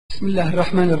بسم الله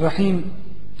الرحمن الرحيم.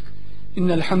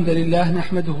 إن الحمد لله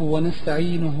نحمده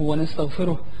ونستعينه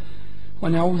ونستغفره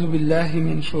ونعوذ بالله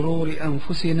من شرور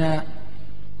أنفسنا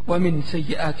ومن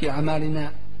سيئات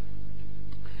أعمالنا.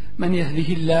 من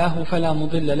يهده الله فلا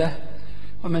مضل له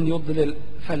ومن يضلل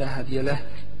فلا هادي له.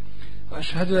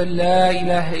 وأشهد أن لا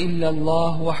إله إلا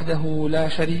الله وحده لا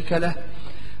شريك له،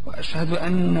 وأشهد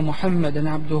أن محمدا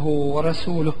عبده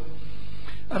ورسوله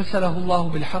أرسله الله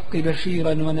بالحق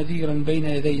بشيرا ونذيرا بين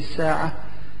يدي الساعة.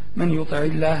 من يطع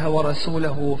الله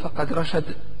ورسوله فقد رشد،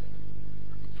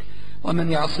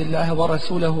 ومن يعص الله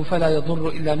ورسوله فلا يضر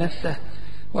إلا نفسه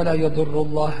ولا يضر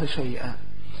الله شيئا.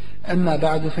 أما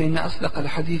بعد، فإن أصدق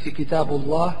الحديث كتاب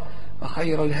الله،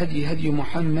 وخير الهدي هدي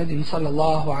محمد صلى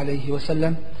الله عليه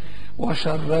وسلم،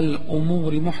 وشر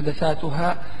الأمور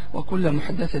محدثاتها، وكل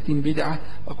محدثة بدعة،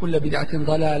 وكل بدعة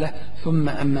ضلالة، ثم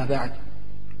أما بعد.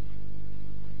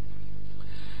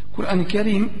 Kur'an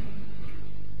Kerim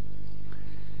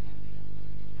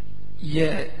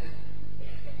je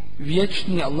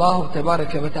vječni Allahu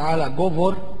tebareke ve ta'ala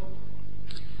govor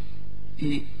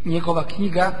i njegova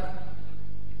knjiga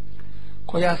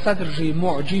koja sadrži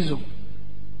mu'džizu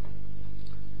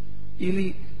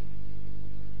ili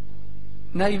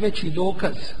najveći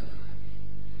dokaz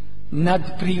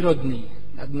nadprirodni,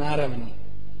 nadnaravni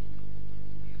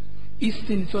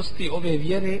istinitosti ove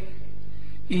vjere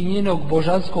i njenog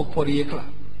božanskog porijekla.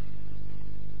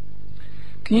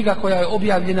 Knjiga koja je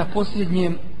objavljena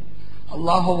posljednjem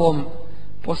Allahovom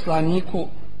poslaniku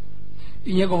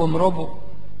i njegovom robu,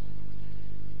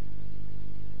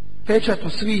 pečatu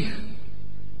svih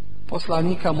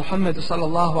poslanika Muhammedu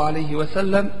sallallahu alaihi wa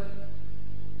sallam,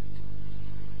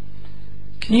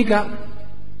 knjiga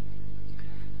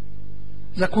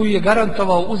za koju je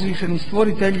garantovao uzvišeni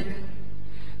stvoritelj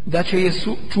da će je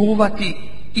čuvati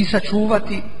i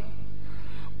sačuvati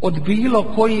od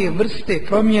bilo koje vrste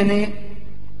promjene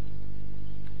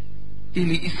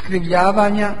ili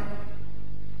iskrivljavanja,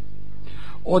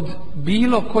 od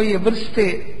bilo koje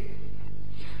vrste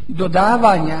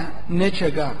dodavanja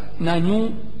nečega na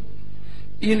nju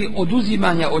ili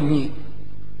oduzimanja od nje.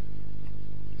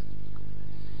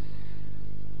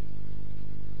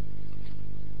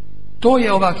 To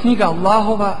je ova knjiga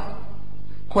Allahova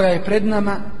koja je pred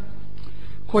nama,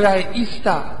 koja je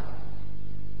ista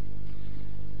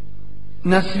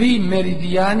na svim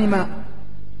meridijanima,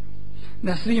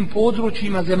 na svim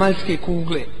područjima zemaljske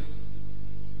kugle.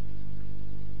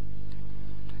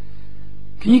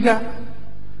 Knjiga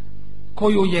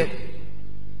koju je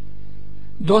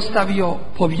dostavio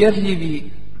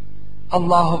povjerljivi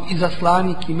Allahov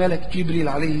izaslanik i melek Džibril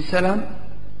alejhi selam,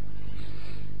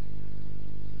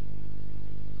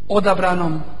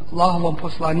 odabranom Allahovom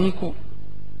poslaniku.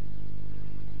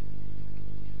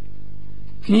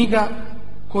 Knjiga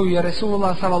koju je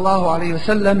Resulullah sallallahu alaihi wa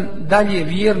sallam dalje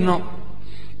vjerno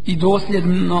i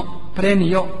dosljedno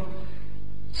prenio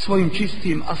svojim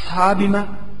čistim ashabima,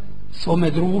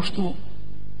 svome društvu,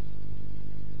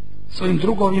 svojim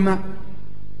drugovima.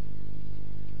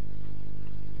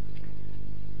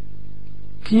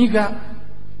 Knjiga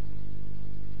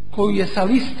koju je sa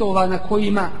listova na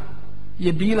kojima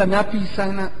je bila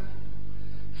napisana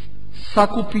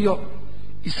sakupio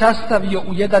i sastavio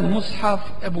u jedan mushaf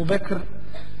Ebu Bekr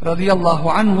radijallahu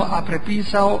anhu, a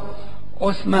prepisao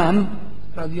Osman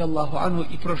radijallahu anhu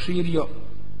i proširio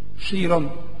širom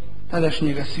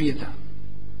tadašnjega svijeta.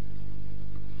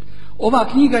 Ova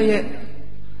knjiga je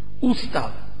ustav,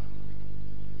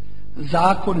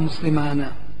 zakon muslimana.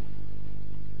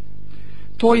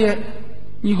 To je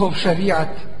njihov šarijat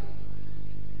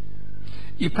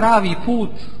i pravi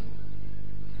put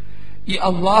i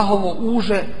Allahovo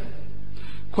uže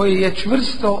koje je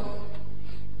čvrsto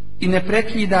i ne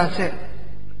prekida se,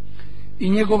 i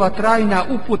njegova trajna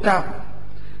uputa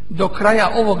do kraja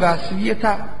ovoga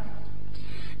svijeta,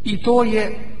 i to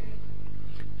je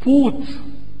put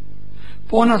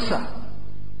ponosa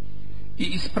i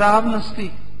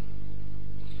ispravnosti,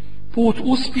 put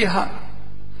uspjeha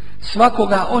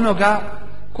svakoga onoga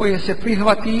koje se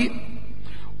prihvati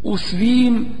u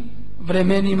svim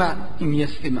vremenima i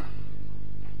mjestima.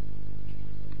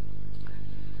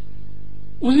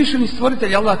 Uzvišeni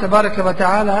stvoritelj Allah tabaraka wa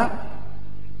ta'ala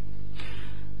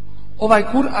ovaj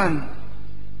Kur'an,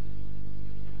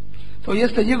 to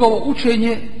jeste njegovo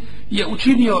učenje, je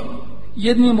učinio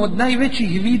jednim od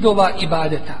najvećih vidova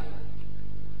ibadeta,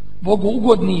 Bogu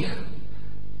ugodnih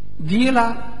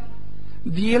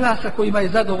dijela sa kojima je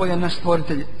zadovoljan naš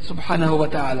stvoritelj subhanahu wa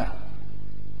ta'ala,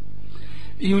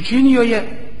 i učinio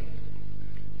je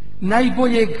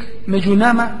najboljeg među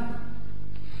nama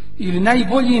ili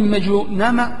najboljim među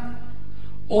nama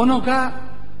onoga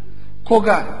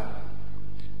koga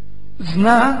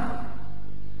zna,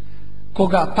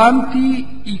 koga pamti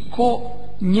i ko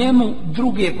njemu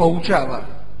druge poučava.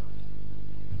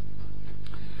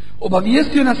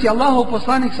 Obavijestio nas je Allahov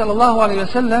poslanik sallallahu alejhi ve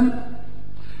sellem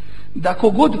da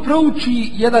kogod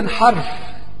prouči jedan harf,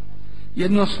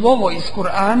 jedno slovo iz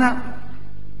Kur'ana,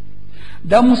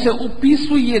 da mu se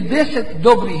upisuje 10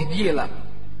 dobrih djela,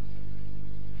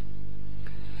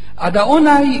 a da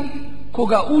onaj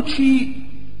koga uči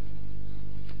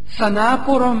sa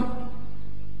naporom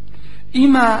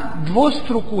ima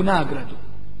dvostruku nagradu,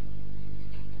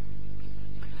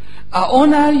 a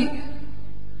onaj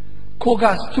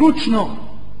koga stručno,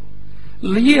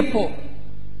 lijepo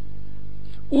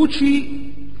uči,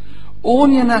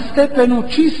 on je na stepenu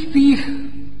čistih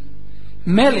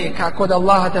meleka kod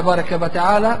Allaha tebareke ve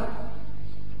taala,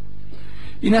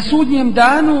 i na sudnjem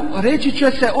danu reći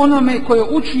će se onome ko je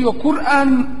učio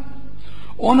Kur'an,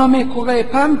 onome koga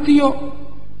je pamtio,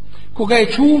 koga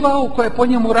je čuvao, ko je po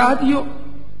njemu radio,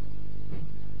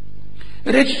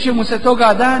 reći će mu se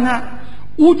toga dana: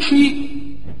 uči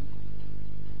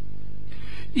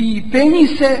i penji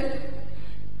se,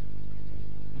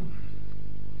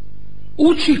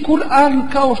 uči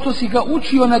Kur'an kao što si ga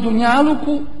učio na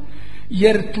dunjaluku,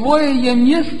 jer tvoje je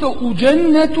mjesto u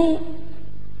džennetu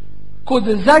kod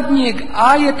zadnjeg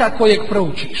ajeta kojeg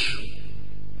proučiš.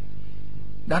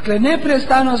 Dakle,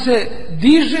 neprestano se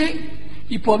diže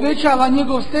i povećava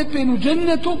njegov stepen u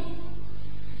džennetu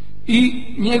i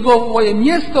njegovo je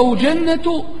mjesto u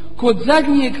džennetu kod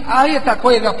zadnjeg ajeta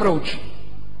kojega prouči.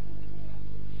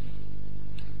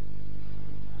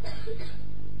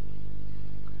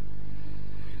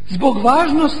 Zbog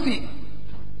važnosti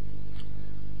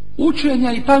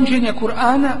učenja i pamćenja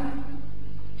Kur'ana,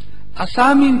 a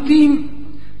samim tim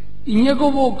i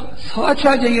njegovog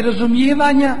shvaćanja i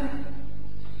razumijevanja,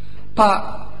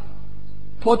 pa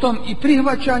potom i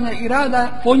prihvaćanja i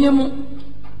rada po njemu,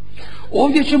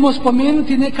 ovdje ćemo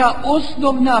spomenuti neka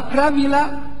osnovna pravila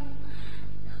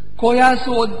koja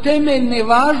su od temeljne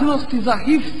važnosti za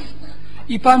hifz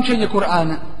i pamćenje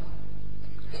Kur'ana.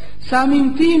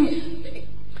 Samim tim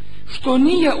što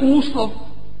nije uslov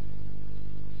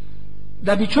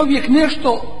da bi čovjek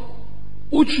nešto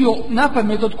učio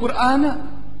napamet od Kur'ana,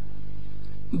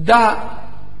 da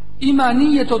ima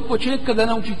nijet od početka da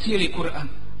nauči cijeli Kur'an,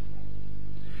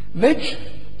 već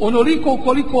onoliko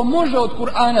koliko može od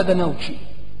Kur'ana da nauči.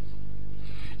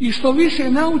 I što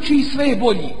više nauči, sve je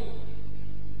bolji,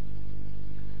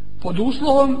 pod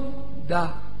uslovom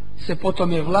da se po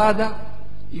tome vlada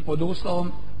i pod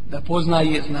uslovom da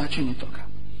poznaje značenje toga.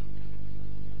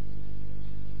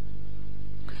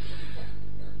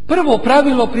 Prvo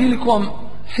pravilo prilikom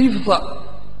hifza,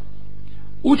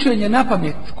 učenje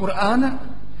napamet Kur'ana,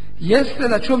 jeste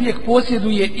da čovjek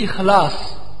posjeduje ihlas,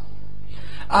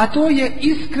 a to je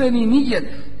iskreni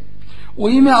nijet u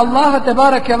ime Allaha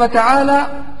tebareke ve taala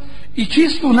i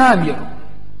čistu namjeru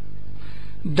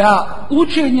da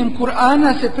učenjem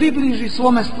Kur'ana se približi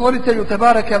svome stvoritelju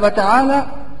tebareke ve taala,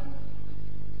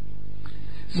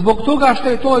 zbog toga što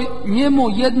je to njemu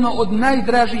jedno od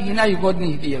najdražih i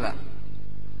najugodnijih djela.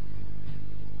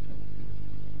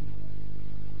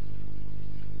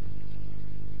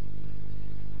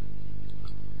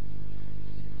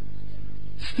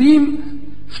 S tim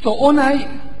što onaj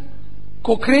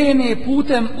ko krene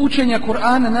putem učenja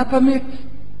Kur'ana na pamet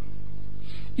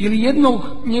ili jednog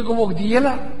njegovog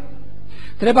dijela,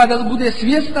 treba da bude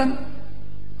svjestan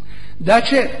da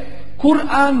će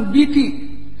Kur'an biti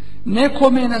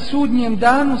nekome na sudnjem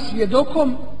danu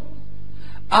svjedokom,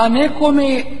 a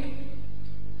nekome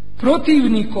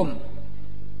protivnikom.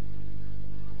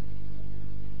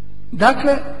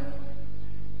 Dakle,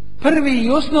 prvi i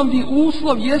osnovni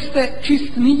uslov jeste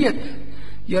čist nijet,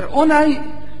 jer onaj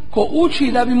ko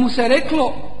uči da bi mu se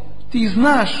reklo ti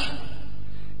znaš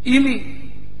ili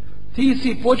ti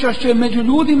si počašćen među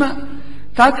ljudima,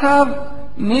 takav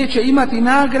neće imati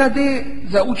nagrade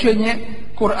za učenje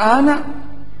Kur'ana,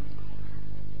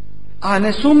 a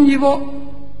nesumnjivo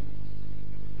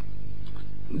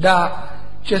da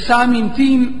će samim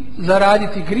tim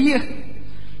zaraditi grijeh,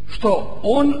 što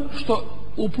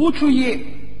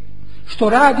upućuje, što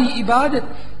radi ibadet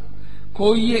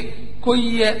koji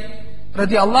je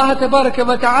radi Allaha tebareke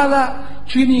ve taala,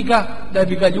 čini ga da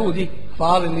bi ga ljudi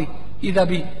hvalili i da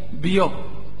bi bio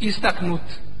istaknut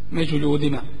među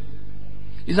ljudima.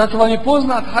 I zato vam je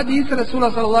poznat hadis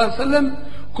Rasula sallallahu alejhi ve sellem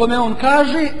kome on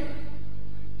kaže: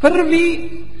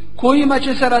 prvi kojima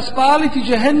će se raspaliti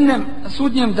džehennem na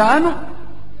sudnjem danu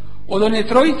od one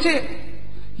trojice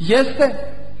jeste,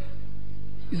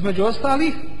 između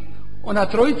ostalih, ona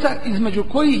trojica između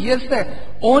kojih jeste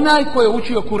onaj koji je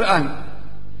učio Kur'an.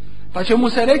 Pa će mu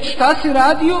se reći šta si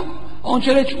radio, On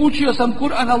će reći učio sam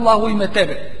Kur'an Allah u ime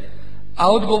tebe.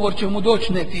 A odgovor će mu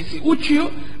doći ne, ti si učio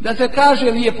da se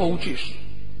kaže lijepo učiš.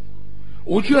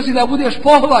 Učio si da budeš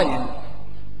pohvaljen.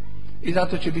 I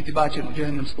zato će biti bačen u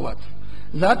džehennemsku vatru.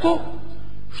 Zato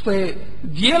što je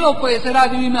djelo koje se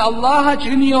radi u ime Allaha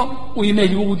činio u ime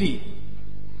ljudi.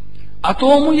 A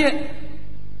to mu je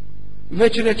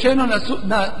već rečeno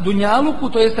na dunjaluku,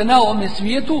 to jeste na ovome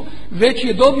svijetu, već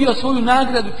je dobio svoju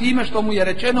nagradu time što mu je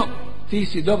rečeno ti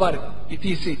si dobar i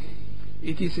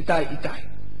ti si taj i taj.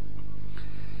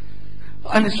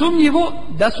 A nesumnjivo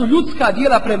da su ljudska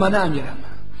djela prema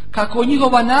namjerama, kako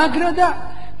njihova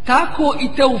nagrada, tako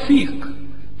i teufik.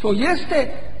 To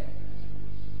jeste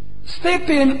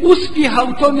stepen uspjeha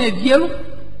u tome djelu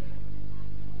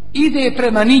ide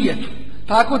prema nijetu.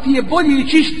 Pa ako ti je bolji i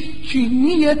čišći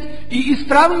nijet i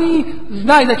ispravniji,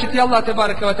 znaj da će ti Allah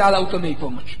tebareke ve taala u tome i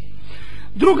pomoći.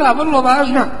 Druga vrlo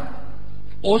važna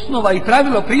osnova i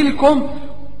pravilo prilikom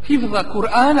hifza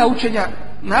Kur'ana, učenja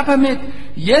na pamet,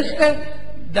 jeste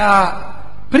da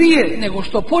prije nego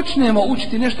što počnemo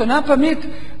učiti nešto na pamet,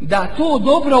 da to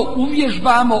dobro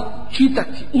uvježbamo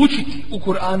čitati, učiti u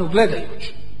Kur'anu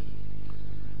gledajući.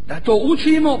 Da to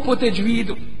učimo po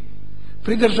teđvidu,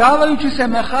 pridržavajući se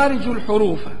mehariđul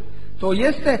hurufa, to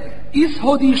jeste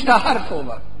ishodišta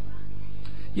harfova.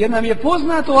 Jer nam je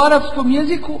poznato u arapskom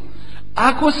jeziku,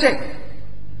 ako se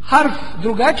harf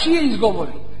drugačije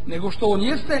izgovori nego što on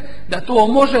jeste, da to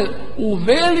može u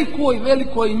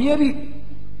velikoj mjeri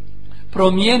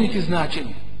promijeniti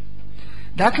značenje.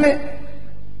 Dakle,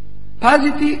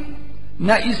 paziti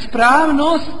na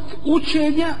ispravnost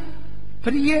učenja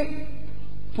prije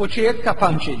početka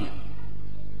pamćenja.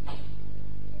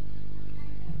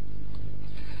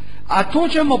 A to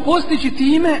ćemo postići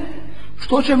time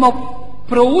što ćemo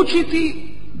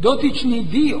proučiti dotični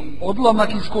dio, odlomak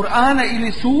iz Kur'ana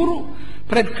ili suru,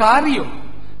 pred karijom,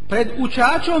 pred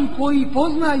učačom koji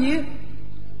poznaje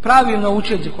pravilno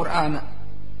učenje Kur'ana.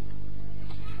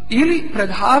 Ili pred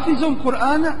hafizom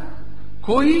Kur'ana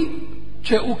koji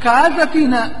će ukazati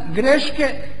na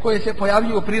greške koje se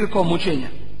pojavljuju prilikom učenja.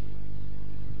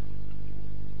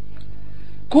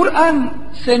 Kur'an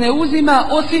se ne uzima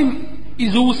osim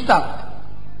iz usta.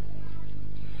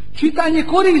 Čitanje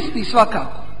koristi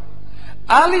svakako,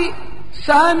 ali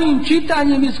samim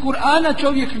čitanjem iz Kur'ana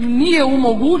čovjek nije u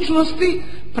mogućnosti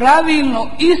pravilno,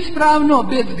 ispravno,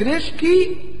 bez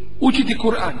greški učiti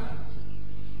Kur'an.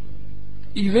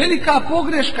 I velika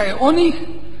pogreška je onih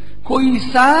koji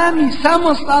sami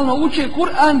samostalno uče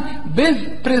Kur'an bez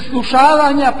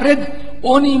preslušavanja pred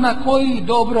onima koji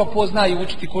dobro poznaju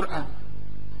učiti Kur'an.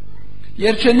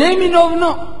 Jer će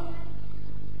neminovno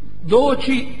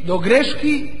doći do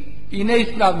greški i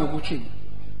neispravnog učenja.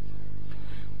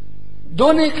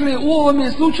 Donekle u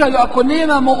ovome slučaju, ako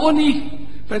nemamo onih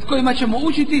pred kojima ćemo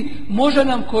učiti, može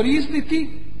nam koristiti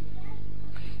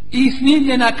i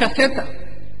snimljena kaseta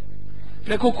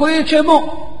preko koje ćemo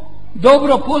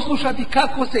dobro poslušati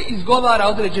kako se izgovara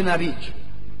određena riječ.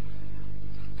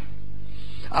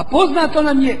 A poznato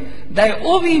nam je da je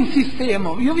ovim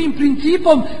sistemom i ovim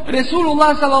principom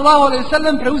Resulullah sallallahu alejhi ve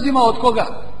sellem preuzimao od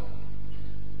koga?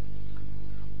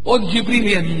 Od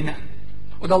Džibril Emina,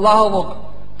 od Allahovog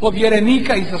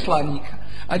povjerenika i zaslanika.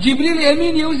 A Džibril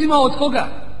Emin je uzimao od koga?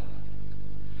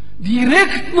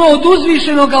 Direktno od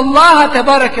uzvišenog Allaha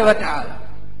tebareke ve taala.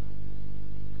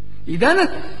 I danas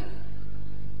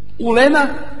ulema,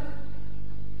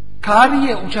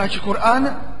 karije, učači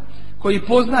Kur'ana, koji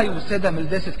poznaju 7 ili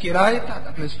 10 kirajeta,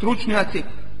 dakle stručnjaci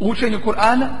u učenju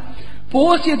Kur'ana,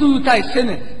 posjeduju taj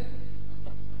sened.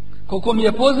 Koliko mi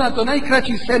je poznato,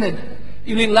 najkraći sened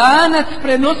ili lanac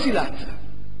prenosilaca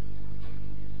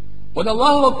od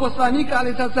Allahovog poslanika,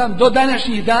 ali sad sam do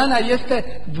današnjih dana,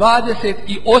 jeste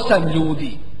 28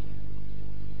 ljudi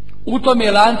u tom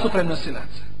je lancu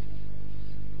prenosilaca.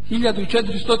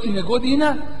 1400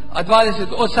 godina, a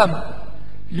 28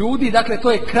 ljudi, dakle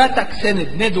to je kratak sened,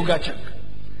 ne dugačak.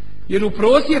 Jer u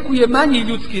prosjeku je manji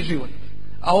ljudski život,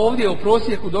 a ovdje je u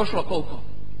prosjeku došlo koliko?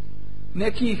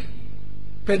 Nekih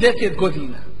 50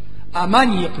 godina, a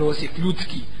manji je prosjek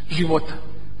ljudski života,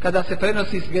 kada se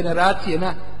prenosi s generacije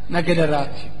na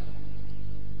generaciju.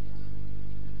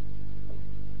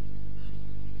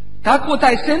 Tako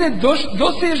taj sened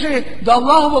doseže do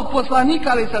Allahovog poslanika,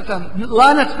 ali sad sam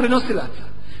lanac prenosilaca,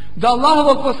 do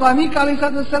Allahovog poslanika, ali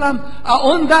sad sam, a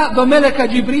onda do meleka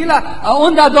Džibrila, a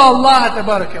onda do Allaha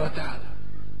tebareke ve taala.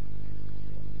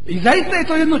 I zaista je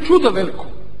to jedno čudo veliko.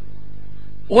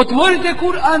 Otvorite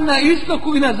Kur'an na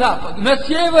istoku i na zapadu, na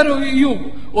sjeveru i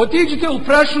jugu. Otiđite u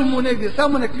prašumu negdje,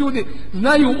 samo nek ljudi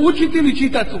znaju učiti ili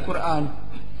čitati u Kur'anu.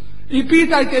 I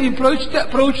pitajte im,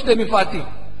 proučite mi Fatihu.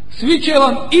 Svi će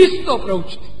vam isto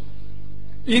proučiti.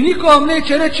 I niko vam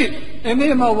neće reći,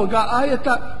 nema ovoga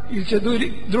ajeta, ili će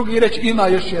drugi reći, ima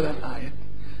još jedan ajet.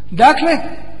 Dakle,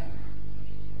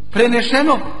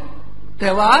 prenešeno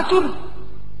tevatur,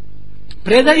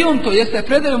 predajom, to jeste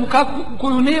predajom u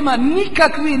koju nema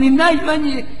nikakve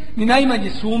ni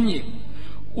najmanje sumnje.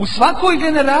 U svakoj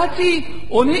generaciji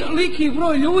onoliki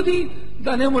broj ljudi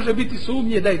da ne može biti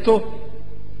sumnje da je to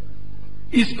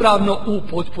ispravno u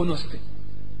potpunosti.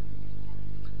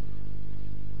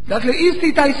 Dakle,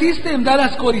 isti taj sistem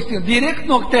danas koristimo,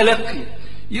 direktnog telekije.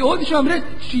 I ovdje ću vam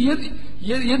reći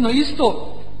jedno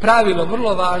isto pravilo,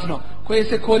 vrlo važno, koje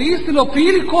se koristilo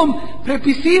prilikom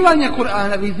prepisivanja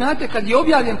Kur'ana. Vi znate, kad je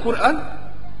objavljen Kur'an,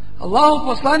 Allahu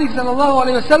poslanik sallallahu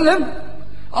alejhi ve sellem,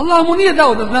 Allah mu nije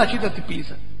dao da zna čitati i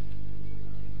pisati.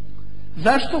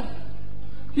 Zašto?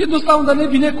 Jednostavno da ne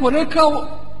bi neko rekao,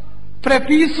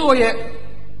 prepisao je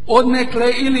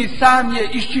odnekle ili sam je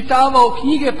iščitavao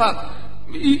knjige pa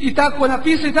i tako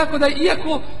napisao i tako da,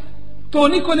 iako to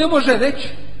niko ne može reći.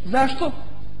 Zašto?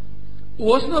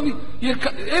 U osnovi, jer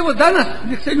evo danas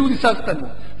nek se ljudi sastanu,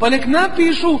 pa nek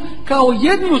napišu kao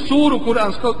jednu suru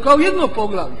kuransku, kao jedno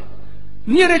poglavlje.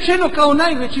 Nije rečeno kao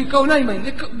najveći, kao najmanji,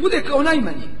 nek bude kao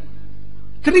najmanji.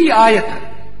 3 ajeta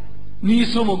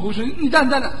nisu mogućni ni dan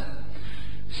danas.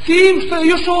 S tim što je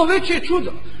još ovo veće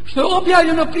čudo, što je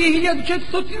objavljeno prije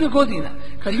 1400 godina,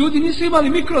 kad ljudi nisu imali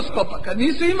mikroskopa, kad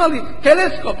nisu imali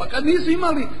teleskopa, kad nisu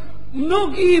imali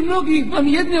mnogi,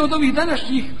 jedne od ovih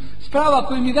današnjih sprava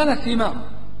koje mi danas imamo.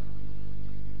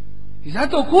 I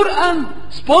zato Kur'an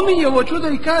spominje ovo čudo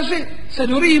i kaže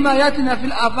sanurihim ayatina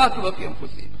fil afaqi wa fi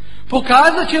anfusihim.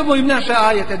 Pokazat ćemo im naše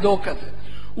ajete, dokaze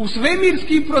u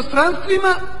svemirskim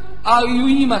prostranstvima, ali i u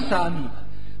njima samima.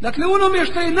 Dakle, onome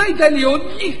što je najdalje od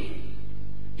njih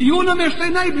i onome što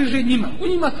je najbliže njima, u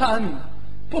njima samima.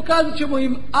 Pokazat ćemo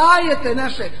im ajete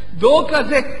naše,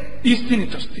 dokaze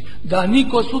istinitosti. Da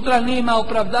niko sutra nema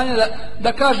opravdanja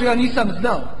da kaže ja nisam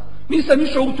znao. Nisam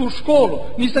išao u tu školu,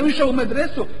 nisam išao u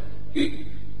medresu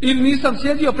ili nisam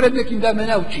sjedio pred nekim da me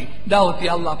nauči. Dao ti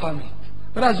Allah pamet.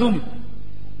 Razumi.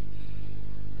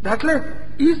 Dakle,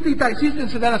 isti taj sistem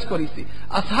se danas koristi.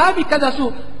 Ashabi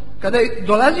kada je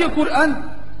dolazio Kur'an,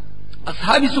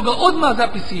 ashabi su ga odmah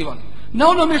zapisivali. Na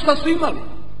onome što su imali.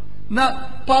 Na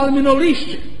palmino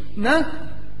lišće.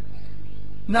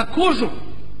 Na kožu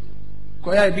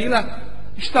koja je bila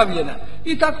štavljena.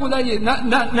 I tako dalje.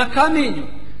 Na kamenju.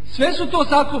 Sve su to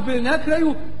sakupili na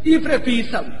kraju i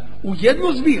prepisali u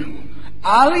jednu zbirku.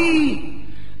 Ali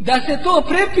da se to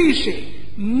prepiše,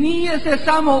 nije se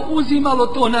samo uzimalo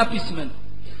to napismeno,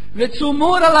 već su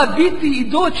morala biti i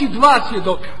doći 2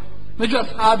 svjedoka među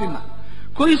ashabima,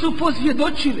 koji su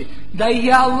posvjedočili da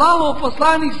je Allahov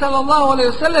poslanik sallallahu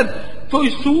alejhi ve sellem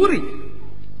toj suri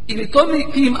ili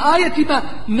tim ajetima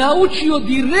naučio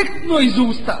direktno iz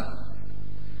usta.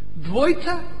 2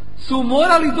 su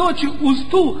morali doći uz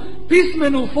tu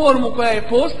pismenu formu koja je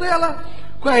postojala,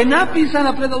 koja je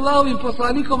napisana pred Allahovim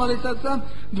poslanikom, ali sad sam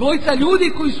 2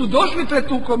 ljudi koji su došli pred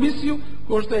tu komisiju,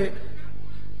 ko što je,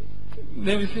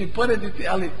 ne mislim porediti,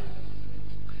 ali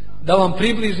da vam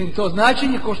približim to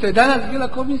značenje, ko što je danas bila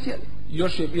komisija,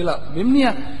 još je bila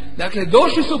Bimnija. Dakle,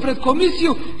 došli su pred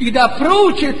komisiju i da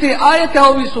prouče te ajete,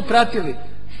 ovi su pratili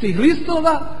s tih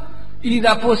listova i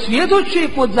da posvjedoče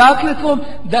pod zakletvom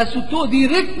da su to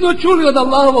direktno čuli od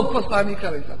Allahovog poslanika,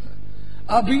 ali sad.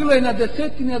 A bilo je na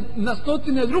desetine, na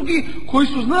stotine drugih koji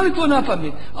su znali to na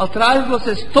pamet, ali tražilo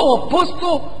se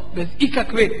 100% bez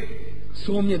ikakve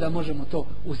sumnje da možemo to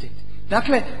uzeti.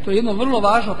 Dakle, to je jedno vrlo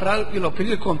važno pravilo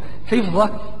prilikom hifza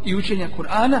i učenja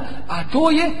Kur'ana, a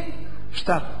to je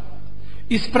šta?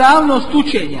 Ispravnost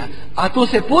učenja, a to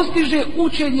se postiže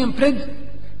učenjem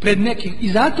pred nekim. I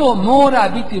zato mora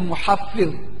biti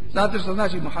muhafil. Znate što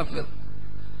znači muhafil?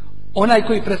 Onaj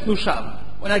koji preslušava,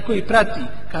 onaj koji prati,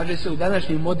 kaže se u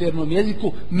današnjem modernom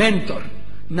jeziku, mentor,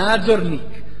 nadzornik,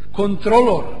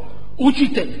 kontrolor,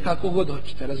 učitelj, kako god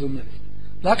hoćete razumjeti.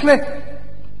 Dakle,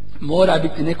 mora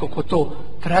biti neko ko to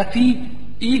prati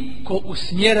i ko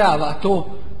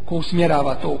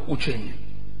usmjerava to učenje.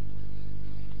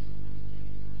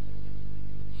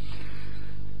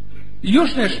 I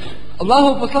još nešto.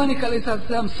 Allahov poslanik alejhi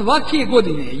selam svake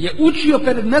godine je učio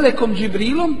pred melekom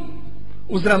Džibrilom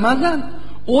uz Ramazan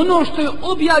ono što je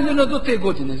objavljeno do te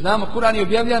godine. Znamo, Kur'an je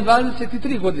objavljen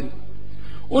 23 godine.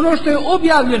 Ono što je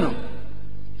objavljeno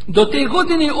do te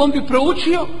godine on bi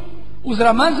proučio uz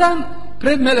Ramazan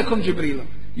pred melekom Džibrilom.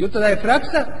 I od tada je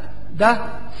praksa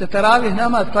da se taravih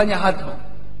namaz klanja hatvom.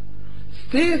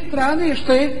 S te strane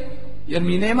što je, jer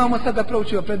mi nemamo sad da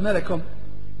proučimo pred melekom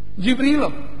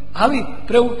Džibrilom, ali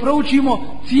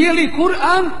proučimo cijeli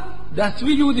Kur'an da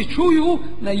svi ljudi čuju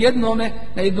na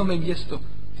jednome mjestu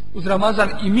uz Ramazan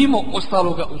i mimo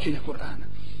ostaloga učenja Kur'ana.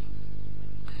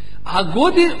 A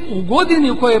u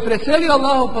godini u kojoj je preselio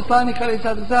Allahov poslanik alejhi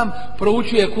salatu vesselam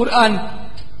proučio je Kur'an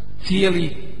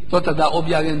cijeli, to tada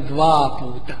objavljen 2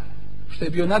 puta, što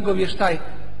je bio nagovještaj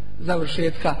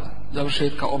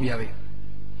završetka objave,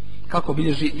 kako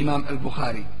bilježi imam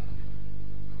al-Buhari.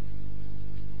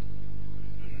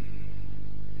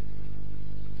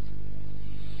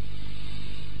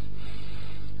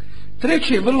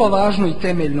 Treće vrlo važno i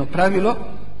temeljno pravilo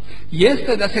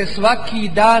jeste da se svaki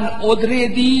dan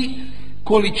odredi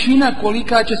količina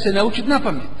kolika će se naučiti na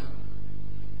pamet.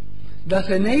 Da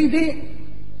se ne ide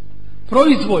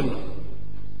proizvoljno.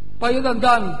 Pa jedan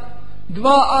dan 2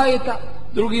 ajeta,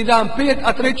 drugi dan 5,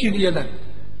 a treći 1.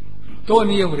 To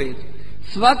nije u redu.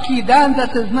 Svaki dan da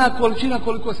se zna količina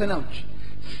koliko se nauči.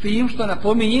 S tim što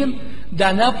napominjem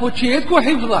da na početku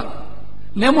hifza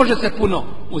ne može se puno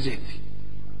uzeti.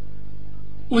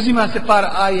 Uzima se par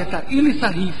ajeta ili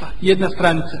sahifa, 1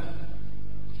 stranica,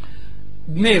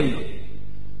 dnevno,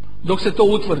 dok se to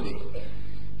utvrdi.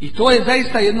 I to je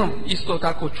zaista jedno isto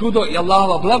tako čudo i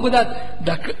Allahova blagodat,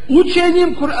 da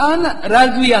učenjem Kur'ana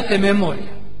razvija se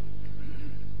memorija.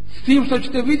 S tim što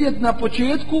ćete vidjeti na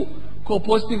početku, ko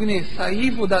postigne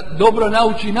sahifu da dobro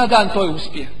nauči na dan, to je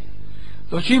uspjeh.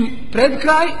 Dočim pred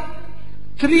kraj,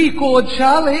 3 ko od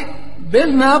šale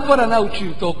bez napora nauči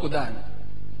u toku dana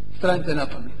stranice na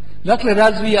pamet. Dakle,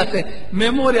 razvija se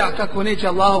memorija kako neće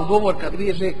Allahov govor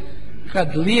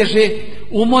kad liježe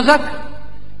u mozak,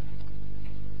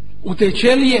 u te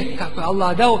ćelije, kako je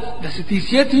Allah dao, da se ti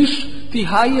sjetiš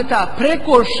tih ajeta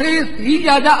preko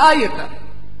 6.000 ajeta.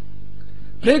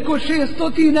 Preko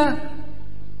 600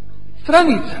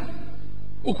 stranica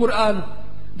u Kur'anu.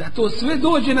 Da to sve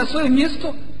dođe na svoje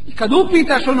mjesto i kad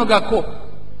upitaš onoga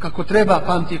kako treba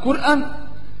pamti Kur'an,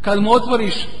 kad mu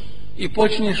otvoriš i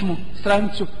počneš mu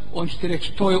stranicu, on će ti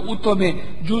reći to je u tome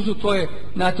džuzu, to je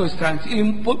na toj stranici. Ili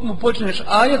mu počneš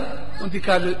ajet, on ti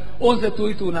kaže on se tu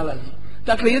i tu nalazi.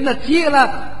 Dakle, jedna cijela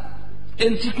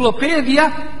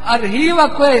enciklopedija, arhiva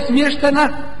koja je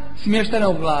smještena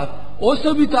u glavi.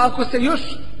 Osobito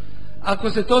ako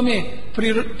se tome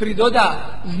pridoda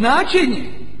značenje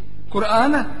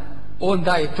Kur'ana,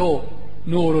 onda je to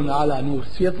nurun ala nur,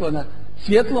 svjetlo na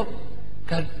svjetlo.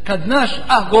 Kad znaš,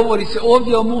 govori se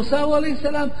ovdje o Musa a.s.,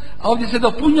 a ovdje se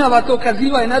dopunjava to,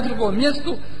 kaziva je na drugom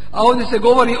mjestu, a ovdje se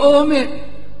govori o ome,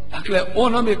 dakle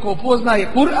onome ko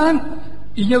poznaje Kur'an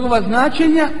i njegova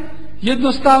značenja,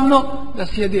 jednostavno da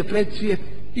sjede pred svijet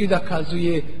i da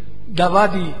kazuje, da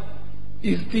vadi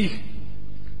iz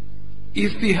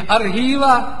tih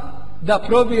arhiva, da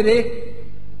probire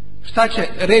šta će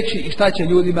reći i šta će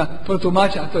ljudima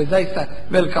protumačiti, a to je zaista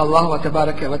velika Allahova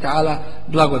tebareke ve taala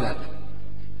blagodat.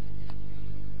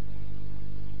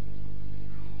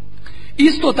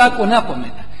 Isto tako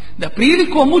napomena da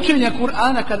prilikom učenja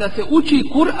Kur'ana, kada se uči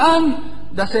Kur'an,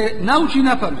 da se nauči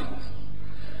na pamet.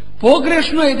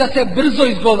 Pogrešno je da se brzo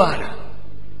izgovara,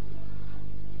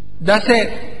 da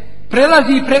se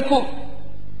prelazi preko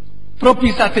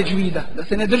propisa teđvida, da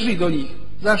se ne drži do njih.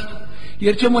 Zašto?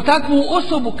 Jer ćemo takvu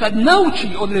osobu kad nauči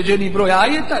određeni broj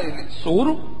ajeta ili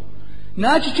suru,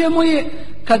 naći ćemo je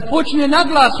kad počne na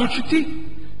glas učiti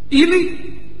ili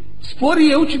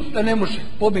sporije učiti da ne može,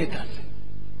 pometa se.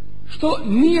 Što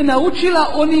nije naučila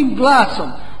onim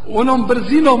glasom, onom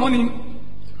brzinom, onim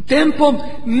tempom,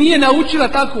 nije naučila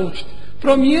tako učiti.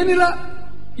 Promijenila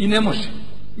i ne može,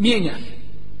 mijenja se.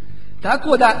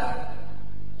 Tako da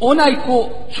onaj ko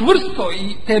čvrsto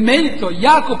i temeljito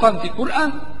jako pamti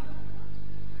Kur'an,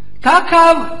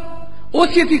 takav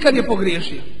osjeti kad je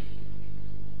pogriješio.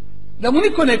 Da mu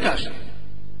niko ne kaže.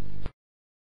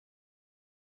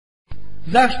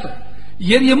 Zašto?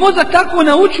 Jer je mozak tako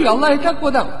naučio, Allah je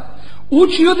tako dao.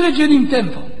 Uči određenim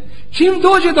tempom. Čim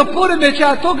dođe do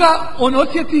poremećaja toga, on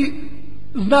osjeti,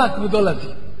 znak mu dolazi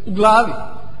u glavi.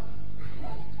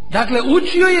 Dakle,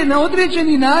 učio je na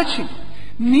određeni način.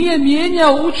 Nije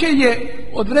mijenjao učenje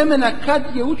od vremena kad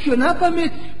je učio na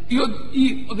pamet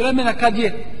i od vremena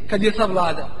kad je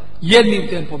savladao. Jednim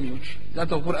tempom je učio.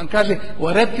 Zato Kur'an kaže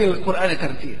وَرَتِّلْ Kur'ane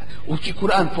tartila. Uči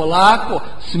Kur'an polako,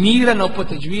 smireno po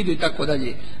teđvidu i tako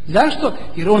dalje. Zašto?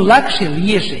 Jer on lakše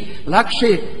liježe,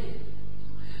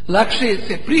 lakše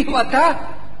se prihvata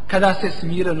kada se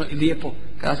smireno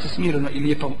i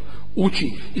lijepo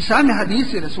uči. I sami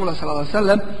hadisi Rasula sallallahu alejhi ve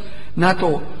sellem na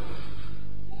to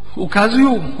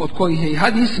ukazuju, od kojih je i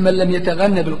hadis men lem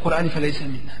yataganna bil Qur'ani falaysa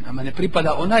minna. Nama ne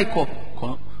pripada onaj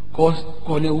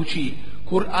ko ne uči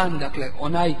Kur'an, dakle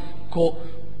onaj ko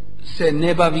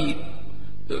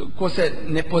se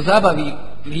ne pozabavi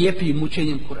lijepim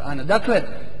učenjem Kur'ana. Dakle,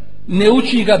 Ne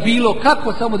uči ga bilo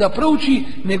kako samo da prouči,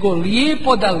 nego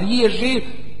lijepo da liježe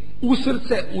u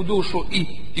srce, u dušu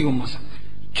i u mozak.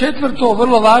 Četvrto,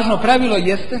 vrlo važno pravilo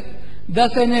jeste da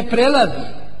se ne prelazi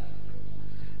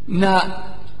na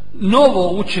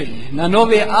novo učenje, na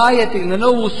nove ajete ili na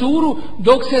novu suru,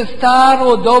 dok se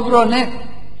staro dobro ne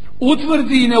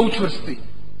utvrdi i ne učvrsti.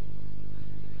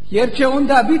 Jer će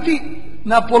onda biti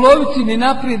na polovici ni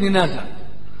naprijed ni nazad.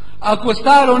 Ako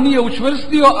staro nije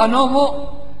učvrstio, a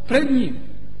novo pred njim.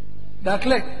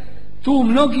 Dakle, tu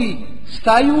mnogi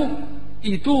staju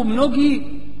i tu mnogi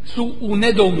su u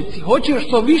nedoumici. Hoće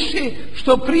što više,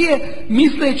 što prije,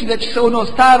 misleći da će se ono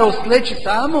staro sleći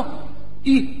samo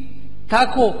i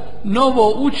tako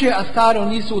novo uče, a staro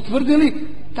nisu utvrdili,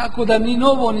 tako da ni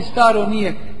novo ni staro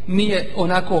nije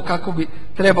onako kako bi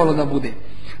trebalo da bude.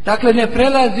 Dakle, ne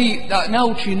prelazi da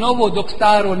nauči novo dok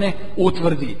staro ne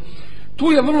utvrdi.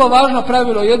 Tu je vrlo važno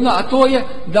pravilo jedno, a to je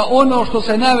da ono što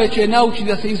se naveče nauči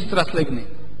da se izutra slegne.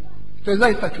 To je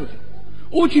zaista čudno.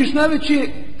 Učiš naveče,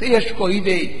 teško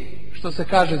ide, što se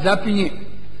kaže, zapinje.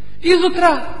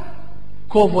 Izutra,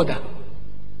 ko voda.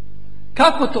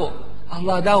 Kako to?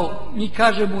 Allah dao, mi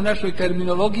kažemo u našoj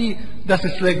terminologiji, da se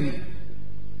slegne.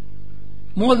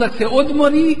 Mozak se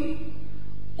odmori,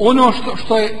 ono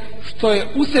što je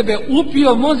u sebe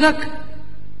upio mozak,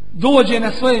 dođe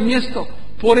na svoje mjesto,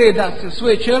 poreda se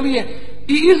svoje ćelije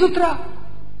i izutra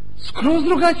skroz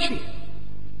drugačije.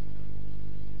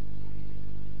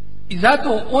 I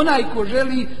zato onaj ko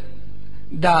želi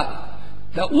da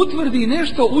utvrdi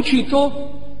nešto,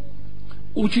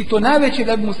 uči to najveće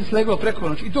da bi mu se sleglo preko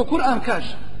noći. I to Kur'an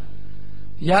kaže: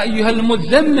 Ja ejuhel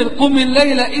muzzemmil qumil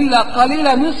lejla illa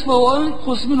qalila nisfa wa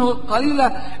anqus minhu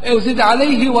qalila ev zid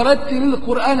alejhi wa rattilil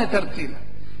Kur'ane tartila.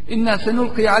 Inna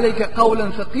sanulqi alejke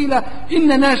qawlan thaqila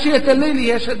inna našijete lejli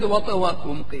ješedu wa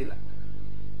tawakum qila.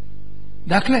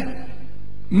 Dakle,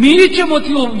 mi ćemo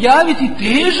ti objaviti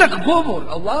težak govor,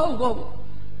 Allahov govor.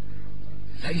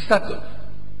 Zaista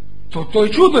to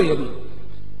je čudo jedno.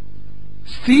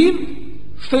 S tim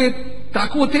što je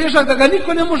tako težak da ga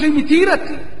niko ne može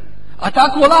imitirati, a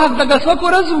tako lahak da ga svako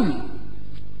razumi.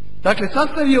 Dakle,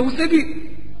 sastavio u sebi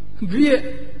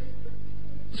dvije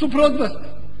suprotnosti,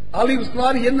 ali u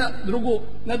stvari jedna drugu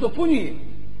nadopunjuje.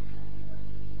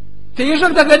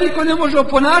 Težak da ga niko ne može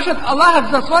oponašati, a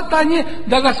lahak za shvatanje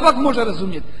da ga svak može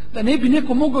razumjeti. Da ne bi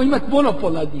neko mogao imati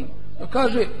monopol nad njim. Da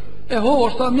kaže, ovo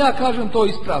što vam ja kažem, to je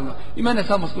ispravno. I mene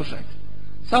samo slušajte.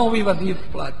 Samo vi vazifu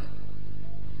platite.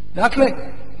 Dakle,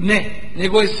 ne.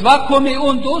 Nego je svakome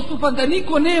on dostupan da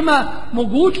niko nema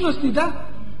mogućnosti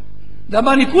da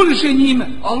manipuliše njime.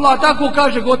 Allah tako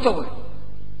kaže, gotovo je.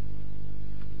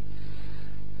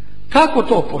 Kako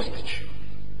to postići?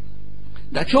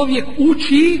 Da čovjek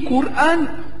uči Kur'an,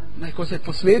 neko se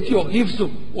posvetio hifzu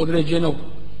određenog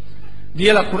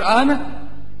dijela Kur'ana,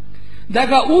 da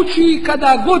ga uči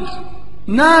kada god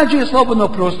nađe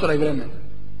slobodnog prostora i vremena.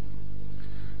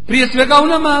 Prije svega u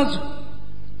namazu.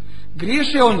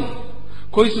 Griješe oni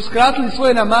koji su skratili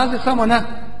svoje namaze samo na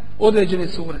određene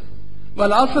sure.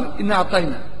 Val asr i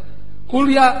na'tajna. Kul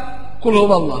ja, kul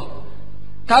huvallahu.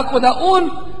 Tako da on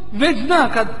već zna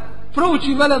kad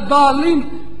prouči vele dalin,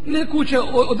 neku će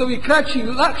od ovih kraćih,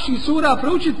 lakših sura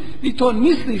proučiti, ni to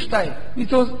misli šta je.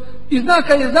 I zna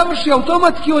kad je završi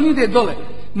automatski, on ide dole.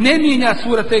 Ne mijenja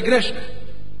sura, te greške.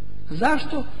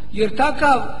 Zašto? Jer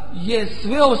takav je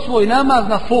sveo svoj namaz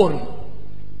na formu.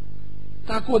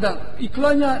 Tako da i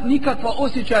klanja nikakva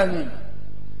osjećaja nema.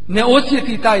 Ne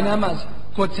osjeti taj namaz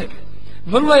kod sebe.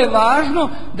 Vrlo je važno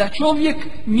da čovjek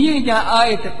mijenja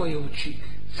ajete koje uči.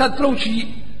 Sad prouči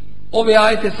ove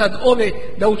ajete, sad ove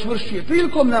da učvršćuje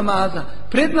prilikom namaza,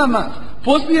 pred namaz,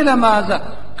 poslije namaza,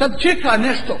 kad čeka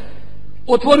nešto,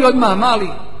 otvori odmah mali,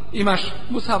 imaš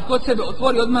mushaf kod sebe,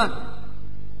 otvori odmah,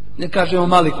 ne kažemo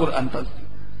mali Kur'an, pazite.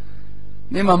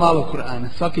 Nema malo Kur'ana,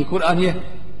 svaki Kur'an je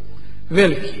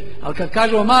veliki. Ali kad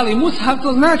kažemo mali mushaf,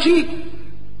 to znači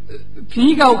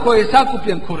knjiga u kojoj je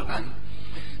sakupljen Kur'an.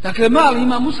 Dakle, mali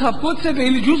ima mushaf kod sebe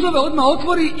ili džuzove odmah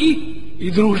otvori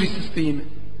i druži se s time.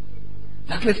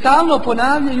 Dakle, stalno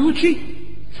ponavljajući,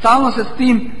 stalno se s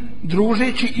tim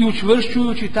družeći i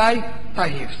učvršćujući taj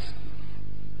hifz.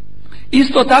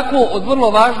 Isto tako od vrlo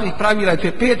važnih pravila, to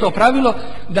je 5. pravilo,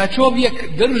 da čovjek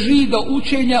drži do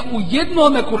učenja u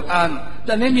jednome Kur'anu,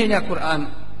 da ne mijenja Kur'an.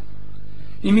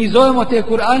 I mi zovemo te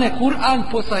Kur'ane Kur'an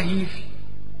po sahifi,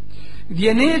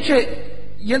 gdje neće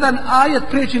jedan ajet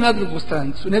preći na drugu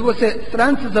stranicu, nego se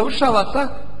stranica završava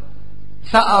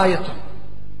sa ajetom.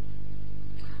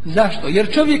 Zašto?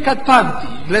 Jer čovjek kad pamti,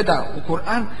 gleda u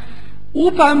Kur'an,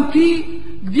 upamti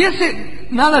gdje se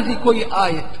nalazi koji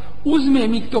ajet. Uzme,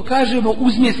 mi to kažemo,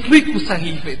 uzme sliku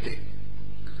sahifete.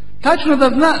 tačno da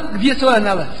zna gdje se ona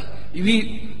nalazi. I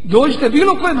vi dođete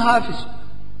bilo kojem hafizu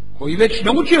koji već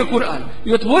naučio Kur'an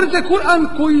i otvorite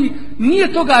Kur'an koji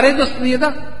nije toga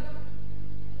redoslijeda,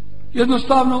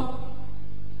 jednostavno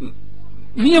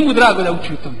nije mu drago da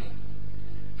uči u tome.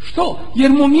 Što?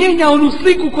 Jer mu mijenja onu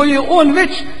sliku koju je on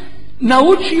već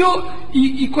naučio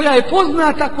i koja je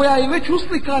poznata, koja je već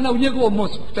uslikana u njegovom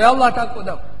mozgu. To je Allah tako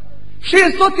dao.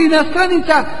 600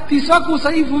 stranica, ti svaku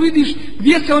saifu vidiš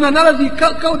gdje se ona nalazi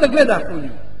kao da gledaš u nju.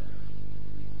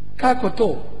 Kako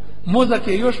to? Mozak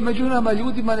je još među nama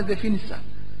ljudima nedefinisan.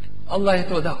 Allah je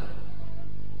to dao.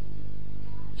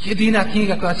 Jedina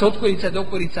knjiga koja se od korica do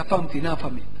korica pamti na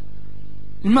pamet.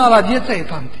 I mala djeca je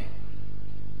pamti.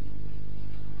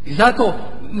 I zato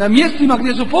na mjestima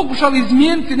gdje su pokušali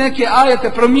izmijeniti neke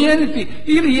ajete, promijeniti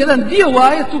ili jedan dio u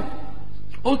ajetu,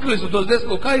 otkrili su to s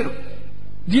desilo u Kairu.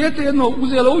 Dijete jedno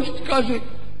uzelo učiti, kaže,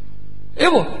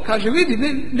 evo, kaže, vidi,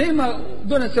 nema,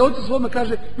 donese ocu svome,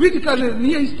 kaže, vidi, kaže,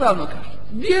 nije ispravno, kaže.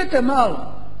 Dijete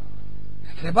malo.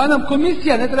 Ne treba nam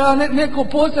komisija, ne treba neko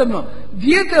posebno.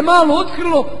 Dijete malo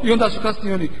otkrilo i onda su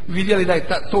kasnije oni vidjeli da je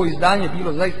to izdanje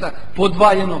bilo zaista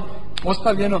podvaljeno,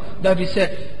 postavljeno, da bi se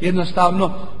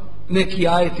jednostavno neki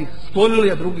ajeti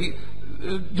stvorili, a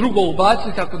drugo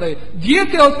ubacili, tako da je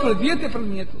dijete otkrilo, dijete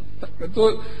promijetilo.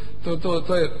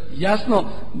 To je jasno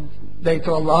da je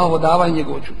to Allahovo davanje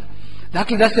gođu.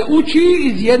 Dakle, da se uči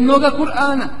iz jednoga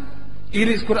Kur'ana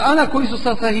ili iz Kur'ana koji su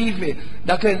sa sahife.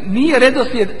 Dakle, nije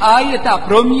redoslijed ajeta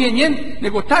promijenjen,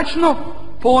 nego tačno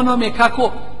po onome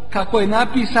kako je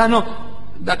napisano.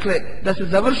 Dakle, da se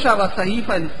završava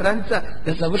sahifa ili stranica,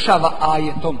 da završava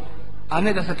ajetom, a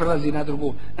ne da se prelazi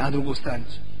na drugu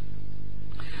stranicu.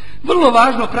 Vrlo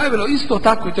važno pravilo, isto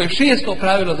tako, i to je 6.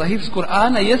 pravilo za hifz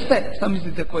Kur'ana, jeste, šta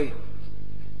mislite koji?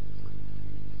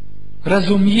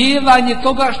 Razumijevanje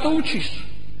toga što učiš.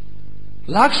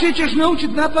 Lakše ćeš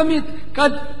naučiti na pamet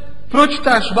kad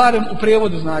pročitaš barem u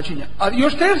prijevodu značenja. A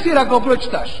još tefsir ako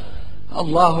pročitaš,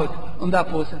 Allahu ekber, onda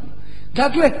posebno.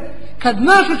 Dakle, kad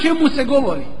znaš o čemu se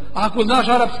govori, a ako znaš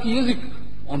arapski jezik,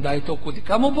 onda je to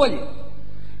kudikamo bolje.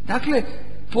 Dakle,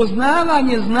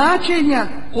 poznavanje značenja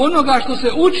onoga što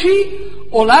se uči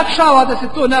olakšava da se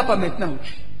to na pamet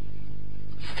nauči.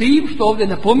 S tim što ovdje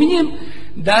napominjem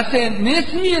da se ne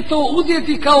smije to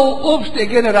uzeti kao opšte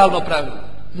generalno pravilo.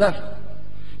 Zašto?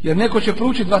 Jer neko će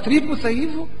proučiti 2-3 puta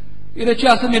izu i reći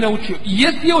ja sam je naučio. I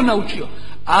jest je on naučio,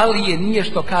 ali je nije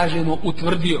što kažemo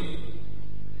utvrdio.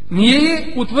 Nije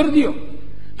je utvrdio.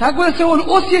 Tako da se on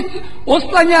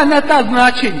oslanja na ta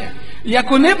značenja. I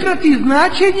ako ne prati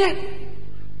značenje,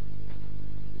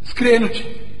 skrenut će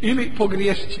ili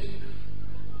pogriješit će.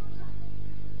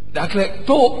 Dakle,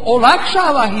 to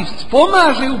olakšava hifz,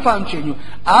 pomaže u pamćenju,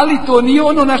 ali to nije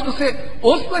ono na što se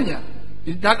oslanja.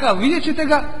 I takav vidjet ćete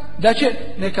ga da će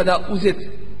nekada uzeti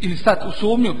ili stati u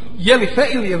sumnju, je li fe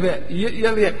ili je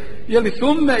ve, je li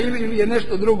thumme ili je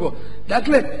nešto drugo.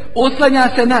 Dakle, oslanja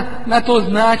se na to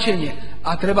značenje,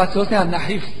 a treba se oslanjati na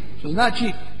hifz. Što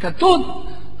znači, kad to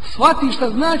shvatiš šta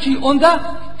znači,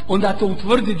 onda to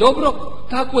utvrdi dobro,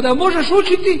 tako da možeš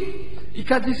učiti i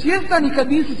kad si svjestan i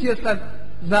kad nisi svjestan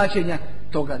značenja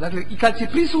toga. Dakle, i kad si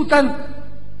prisutan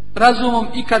razumom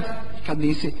i kad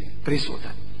nisi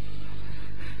prisutan.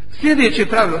 Sljedeće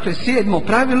pravilo, to je 7.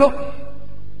 pravilo,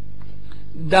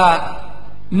 da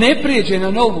ne prijeđe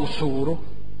na novu suru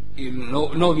ili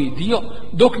novi dio,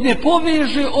 dok ne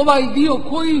poveže ovaj dio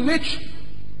koji već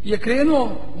je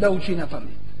krenuo da uči na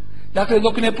pamet. Dakle,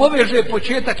 dok ne poveže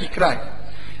početak i kraj.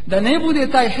 Da ne bude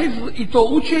taj hifz i to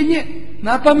učenje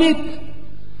na pamet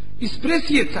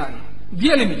ispresjecano,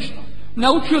 djelimično.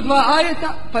 Naučio 2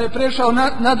 ajeta, pa je prešao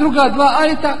na druga 2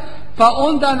 ajeta, pa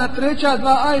onda na treća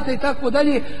 2 ajeta i tako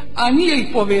dalje, a nije ih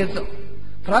povezao.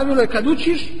 Pravilo je kad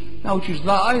učiš, naučiš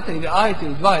 2 ajeta ili ajet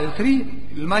ili 2 ili 3,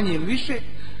 ili manje ili više,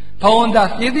 pa onda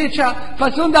sljedeća,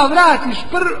 pa se onda vratiš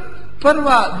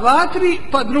prva 2-3,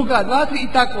 pa druga 2-3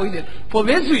 i tako ide.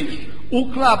 Povezuješ,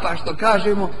 uklapaš, što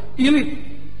kažemo,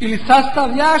 ili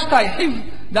sastavljaš taj hifz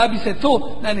da bi se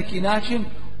to na neki način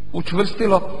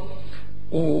učvrstilo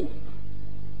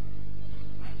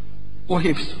u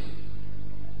hifzu.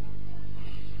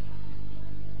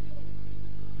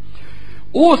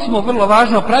 8. vrlo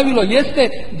važno pravilo jeste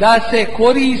da se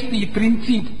koristi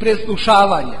princip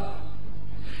preslušavanja.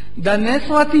 Da ne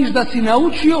shvatiš da si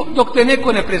naučio dok te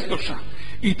neko ne presluša.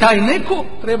 I taj neko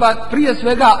treba prije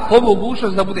svega po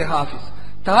mogućnosti da bude hafiz.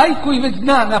 Taj koji već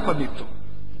zna na pametu.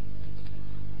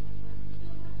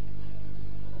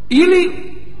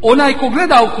 Ili onaj ko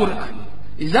gleda u Kur'an.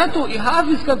 I zato i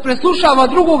hafiz kad preslušava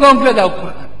drugoga, on gleda u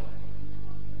Kur'an.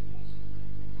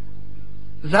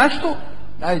 Zašto?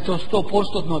 Da je to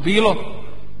 100% bilo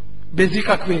bez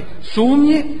ikakve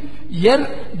sumnje, jer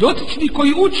dotični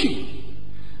koji uči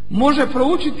može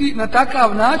proučiti na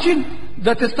takav način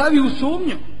da te stavi u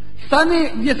sumnju,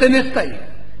 stane gdje se ne staje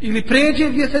ili pređe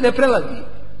gdje se ne prelazi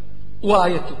u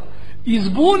ajetu,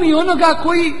 izbuni onoga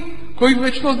koji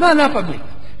već to zna na pamet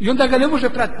i onda ga ne može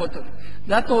pratiti potom.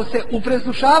 Zato se u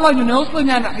preslušavanju ne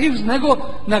oslanja na hifz nego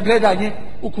na gledanje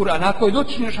u Kur'an. Ako je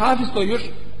dotični hafiz, to je još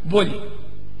bolji.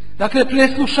 Dakle,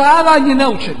 preslušavanje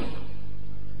naučeno.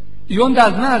 I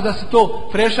onda znaš da si to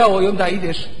prešao i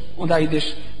onda ideš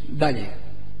dalje.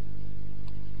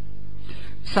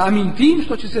 Samim tim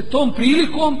što će se tom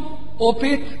prilikom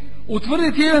opet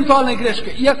utvrditi eventualne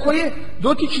greške. Iako je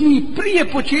dotični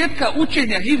prije početka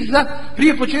učenja hifza,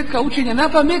 prije početka učenja na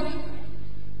pamet,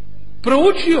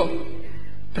 proučio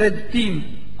pred tim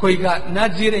koji ga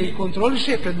nadzire i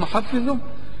kontroliše, pred muhafizom,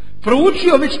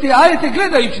 proučio već te ajete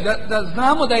gledajući da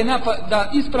znamo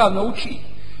da ispravno uči.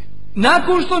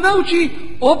 Nakon što nauči,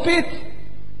 opet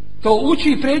to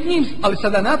uči pred njim, ali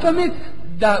sada na pamet,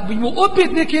 da bi mu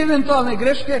opet neke eventualne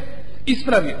greške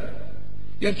ispravio.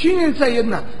 Jer činjenica je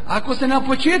jedna, ako se na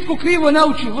početku krivo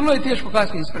nauči, vrlo je teško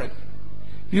kasnije ispraviti.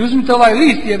 Vi uzmite ovaj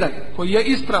list jedan, koji je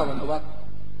ispravan ovako,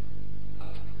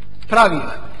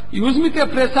 pravilan, i uzmite,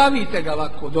 presavite ga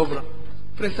ovako, dobro,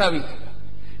 presavite ga.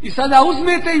 I sada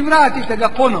uzmete i vratite ga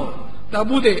ponovo, da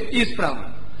bude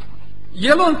ispravan.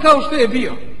 Je li on kao što je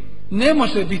bio? Ne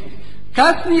može biti.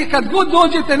 Kasnije, kad god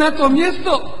dođete na to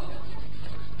mjesto,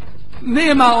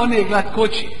 nema one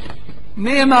glatkoće,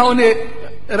 nema one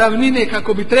ravnine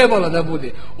kako bi trebalo da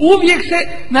bude. Uvijek se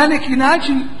na neki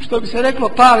način, što bi se reklo,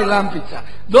 pali lampica.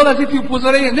 Dolaziti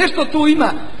upozorenje, nešto tu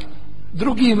ima.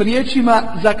 Drugim riječima,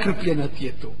 zakrpljeno ti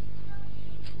je tu.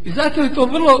 I zato je to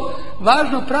vrlo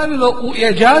važno pravilo u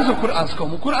eđazu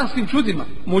kuranskom, u kuranskim čudima,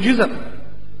 muđizama.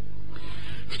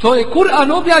 Što je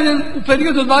Kur'an objavljen u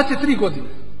periodu 23 godine.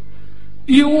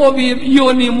 I u ovim i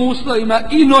onim uslovima,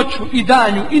 i noću, i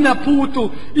danju, i na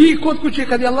putu, i kod kuće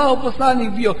kad je Allahov poslanik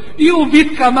bio, i u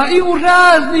bitkama, i u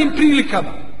raznim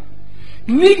prilikama.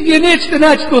 Nigdje nećete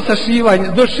naći to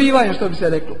sašivanje, došivanje, što bi se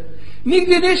reklo.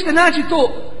 Nigdje nećete naći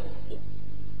to,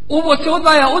 ovo se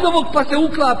odvaja od ovog pa se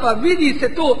uklapa, vidi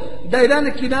se to da je na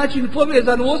neki način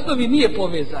povezan, u osnovi nije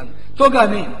povezan. Toga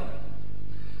nema.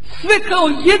 Sve kao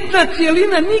jedna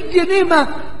cijelina, nigdje nema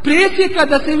presjeka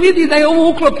da se vidi da je ovo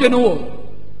uklopljeno u ovo.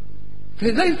 To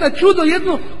je zaista čudo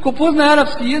jedno ko poznaje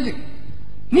arapski jezik.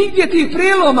 Nigdje tih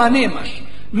preloma nemaš.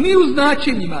 Ni u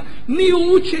značenjima, ni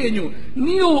u učenju,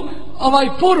 ni u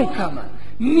porukama,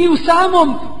 ni u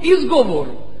samom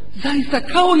izgovoru. Zaista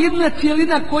kao jedna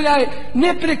cijelina koja je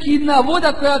neprekidna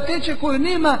voda koja teče, koju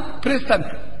nema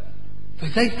prestanka. To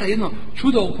je zaista jedno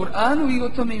čudo u Kur'anu i o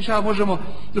tome inša možemo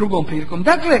drugom prilikom.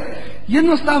 Dakle,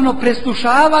 jednostavno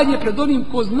preslušavanje pred onim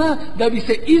ko zna da bi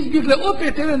se izbjegle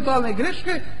opet eventualne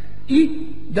greške i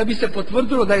da bi se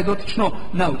potvrdilo da je dotično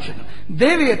naučeno.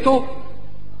 9 je to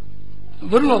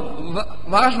vrlo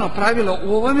važno pravilo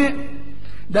u ovome,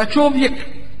 da čovjek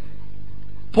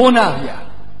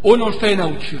ponavlja ono što je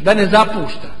naučio, da ne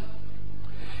zapušta.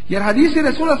 Jer hadisi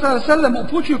Resula s.a.v.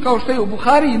 upućuju, kao što je u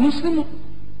Buhari i Muslimu,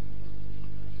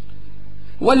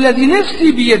 وَالَّذِي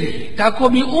نَفْسِي بِيَدِهِ, tako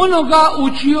mi onoga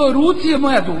učio ruci je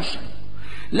moja duša.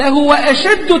 لَهُ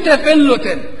وَأَشَدُّ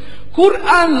تَفَلُّتًا,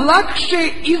 Kur'an lakše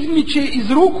izmiče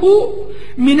iz ruku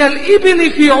مِنَ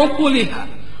الْإِبِلِ فِي عُقُلِهَا,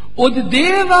 od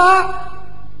deva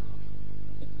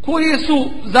koje su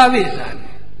zavezane.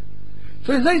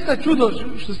 To je zaista čudo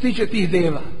što se tiče tih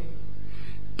deva.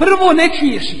 Prvo, ne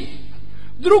čuješ ih.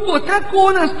 Drugo, tako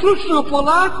ona stručno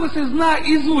polako se zna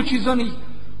izvući iz onih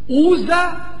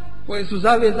uza koje su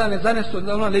zavezane za nešto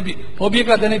da ona ne bi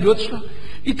pobjegla, da ne bi otišla.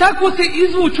 I tako se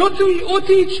izvući,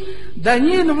 otići, da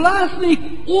njen vlasnik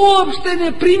uopšte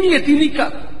ne primijeti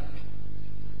nikako.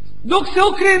 Dok se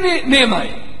okrene, nema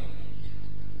je.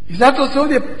 I zato se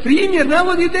ovdje primjer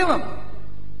navodi devama.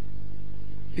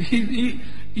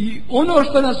 I ono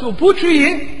što nas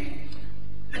upućuje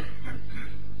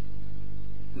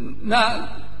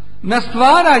na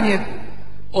stvaranje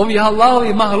ovih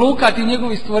Allahovih mahlukat i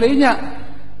njegovih stvorenja,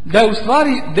 da je u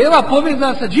stvari deva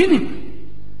povezana sa džinim.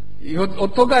 I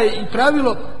od toga je i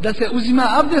pravilo da se uzima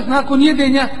abdest nakon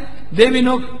jedenja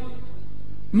devinog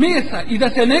mesa i da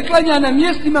se ne klanja na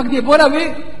mjestima gdje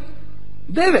borave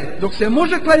deve, dok se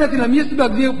može klanjati na mjestima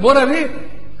gdje borave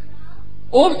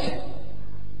ovce.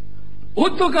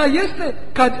 Od toga jeste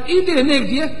kad ide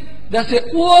negdje da se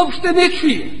uopšte ne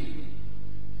čuje.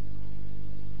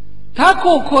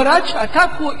 Tako korača,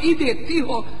 tako ide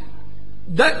tiho,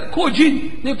 da ko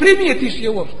džin, ne primijetiš je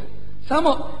uopšte.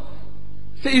 Samo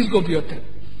se izgubi od tebe.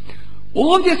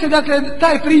 Ovdje se dakle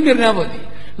taj primjer navodi.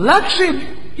 Lakše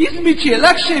izmiče,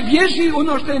 lakše bježi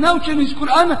ono što je naučeno iz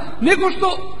Kur'ana, nego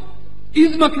što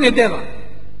izmakne deva.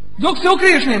 Dok se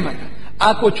okriješ nema ga.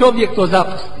 Ako čovjek to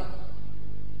zapusti.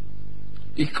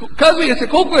 I kazuje se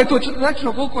koliko je to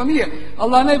tačno, koliko nije.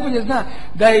 Allah najbolje zna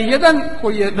da je jedan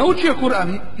koji je naučio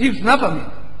Kur'an, hifz na pamet,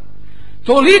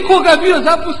 toliko ga bio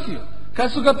zapustio.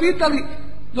 Kad su ga pitali,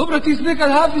 dobro ti si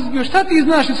nekad hafiz bio, šta ti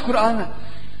znaš iz Kur'ana?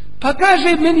 Pa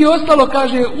kaže, meni ostalo,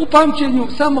 kaže, u pamćenju,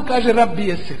 samo kaže Rabbi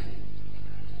Jesir.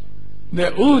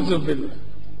 Ne uzubila.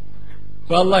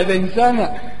 Vallahi da insana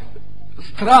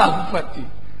strah upati.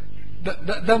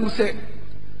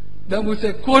 Da mu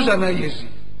se koža naježi.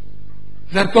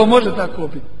 Zar to može tako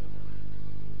biti?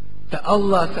 Da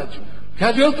Allah sačuva.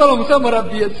 Kaže, ostalo mu samo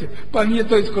Rabbi Jesir. Pa nije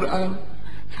to iz Kur'ana.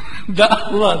 Da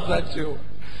Allah sačuva.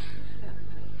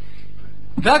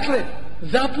 Dakle,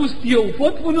 zapustio u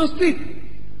potpunosti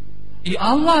i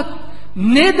Allah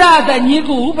ne da da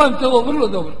njegov, upamte ovo vrlo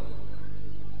dobro,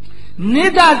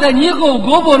 ne da da njegov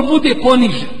govor bude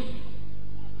ponižen.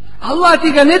 Allah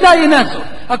ti ga ne daje nazor.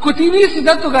 Ako ti nisi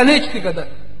da toga, neće ti ga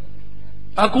dati.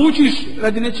 Ako učiš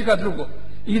radi nečega drugo.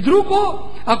 I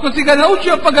drugo, ako si ga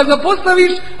naučio pa ga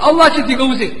zapostaviš, Allah će ti ga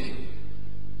uzeti.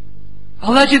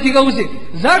 Allah će ti ga uzeti.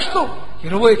 Zašto?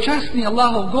 Jer ovo je časni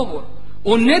Allahov govor.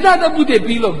 On ne da da bude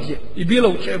bilo gdje i bilo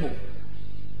u čemu.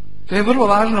 To je vrlo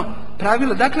važno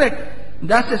pravilo. Dakle,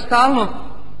 da se stalno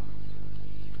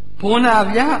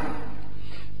ponavlja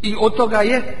i od toga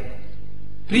je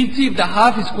princip da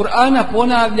hafiz Kur'ana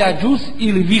ponavlja džuz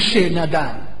ili više na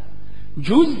dan.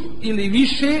 Džuz ili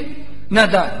više na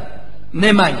dan.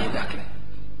 Ne manje, dakle.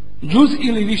 Džuz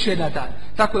ili više na dan.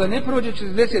 Tako da ne prođe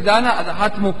 40 dana, a da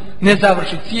hatmu ne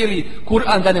završi cijeli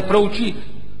Kur'an, da ne prouči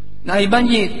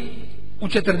najmanje u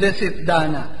 40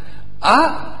 dana. A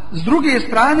s druge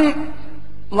strane,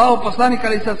 Allahov poslanik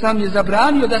alejhi selam je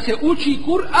zabranio da se uči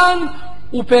Kur'an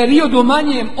u periodu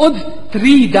manjem od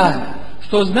 3 dana.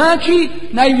 Što znači,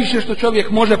 najviše što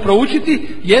čovjek može proučiti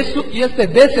jeste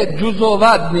 10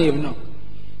 džuzova dnevno.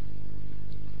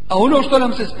 A ono što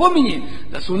nam se spominje,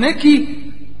 da su neki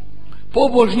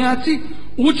pobožnjaci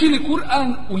učili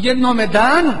Kur'an u jednome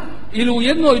danu ili u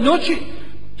jednoj noći,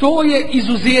 to je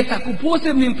izuzetak u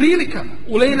posebnim prilikama,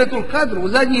 u Lejletul Kadru, u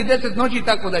zadnjih 10 noći i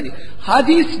tako dalje.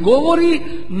 Hadis govori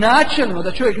načelno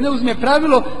da čovjek ne uzme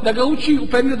pravilo da ga uči u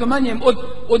periodu manjem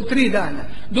od 3 dana.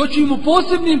 Doći mu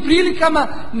posebnim prilikama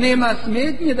nema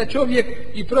smetnje da čovjek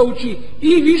i prouči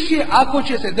i više ako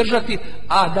će se držati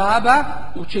adaba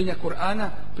učenja Kur'ana,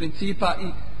 principa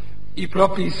i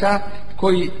propisa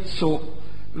koji su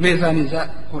vezani za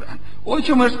Kur'an. Ovdje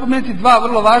ćemo još spomenuti 2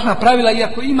 vrlo važna pravila,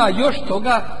 iako ima još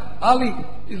toga, ali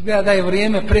izgleda da je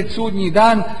vrijeme pred sudnji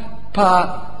dan,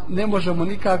 pa ne možemo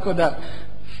nikako da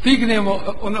stignemo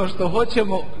ono što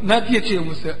hoćemo,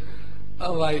 natječemo se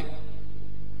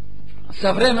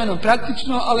sa vremenom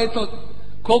praktično, ali eto,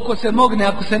 koliko se mogne,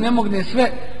 ako se ne mogne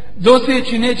sve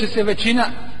doseći, neće se većina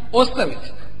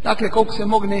ostaviti. Dakle, koliko se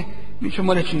mogne, mi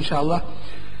ćemo reći inša Allah.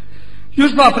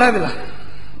 Još 2 pravila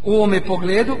u ovome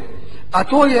pogledu, a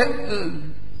to je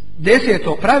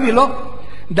 10. pravilo,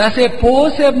 da se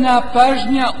posebna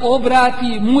pažnja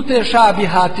obrati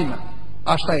mutešabihatima.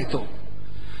 A šta je to?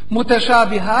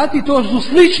 Mutešabihati, to su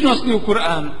sličnosti u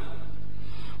Kur'anu.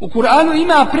 U Kur'anu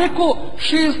ima preko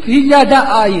 6000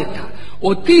 ajeta.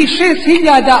 Od tih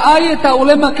 6000 ajeta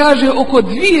ulema kaže oko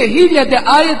 2000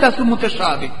 ajeta su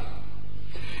mutešabi.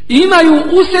 Imaju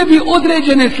u sebi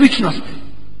određene sličnosti,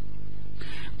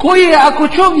 koje ako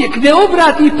čovjek ne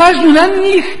obrati pažnju na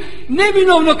njih,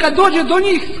 neminovno kad dođe do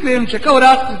njih skrenut će kao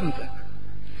raskrsnica.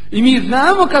 I mi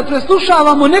znamo kad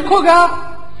preslušavamo nekoga,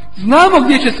 znamo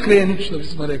gdje će skrenuti, što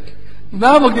bismo rekli.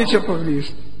 Znamo gdje će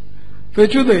pogriješiti. To je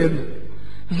čudo jedno.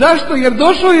 Zašto? Jer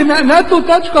došao je na tu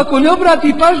tačku, ako ne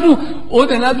obrati pažnju,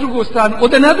 ode na drugu stranu,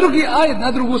 ode na drugi ajet,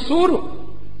 na drugu suru.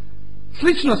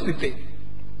 Sličnosti te.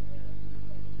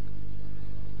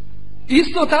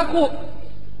 Isto tako,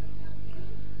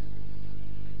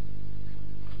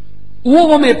 u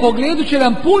ovome pogledu će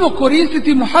nam puno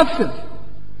koristiti muhafid,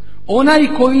 onaj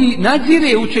koji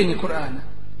nadzire učenje Kur'ana,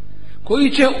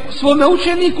 koji će svome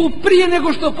učeniku prije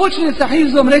nego što počne sa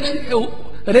hifzom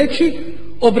reći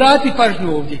obrati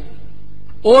pažnju ovdje.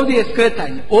 Ovdje je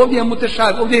skretanje, ovdje je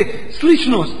mutešab, ovdje je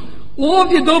sličnost,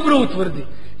 ovdje dobro utvrdi.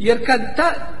 Jer kad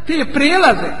te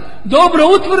prelaze dobro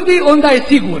utvrdi, onda je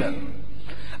siguran.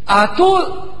 A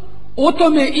o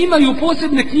tome imaju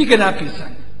posebne knjige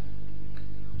napisane.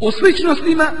 O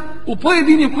sličnostima u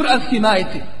pojedinim kuranskim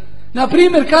ajetima. Na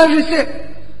primjer, kaže se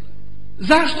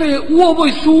zašto je u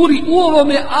ovoj suri, u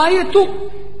ovome ajetu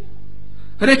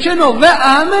rečeno ve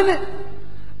amene,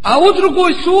 a u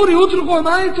drugoj suri, u drugom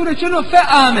ajetu rečeno fe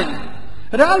amene.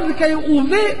 Razlika je u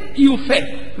ve i u fe.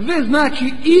 Ve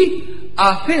znači i,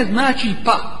 a fe znači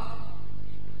pa.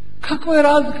 Kakva je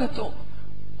razlika to?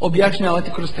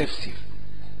 Objašnjavati kroz tefsir.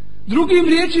 Drugim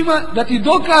riječima da ti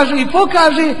dokaže i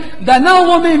pokaže da na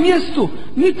ovome mjestu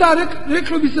ni ta,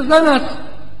 reklo bi se za nas,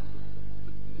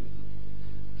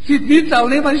 sitnica,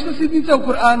 ali nema ništa sitnica u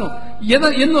Kur'anu.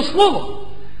 Jedno slovo.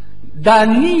 Da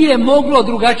nije moglo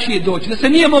drugačije doći, da se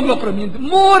nije moglo promijeniti.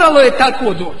 Moralo je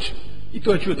tako doći. I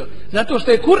to je čudo. Zato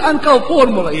što je Kur'an kao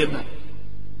formula jedna.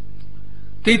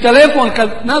 Ti telefon kad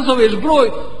nazoveš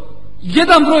broj,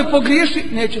 jedan broj pogriješi,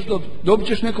 nećeš dobiti. Dobit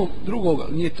ćeš nekog drugoga,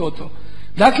 nije to.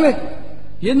 Dakle,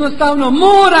 jednostavno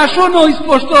moraš ono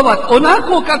ispoštovati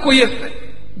onako kako jeste,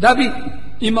 da bi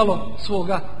imalo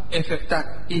svoga efekta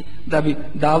i da bi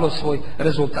dalo svoj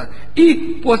rezultat.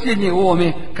 I posljednje u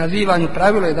ovome kazivanju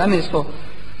pravilo 11.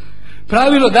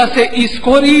 Pravilo da se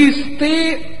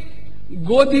iskoriste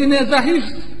godine za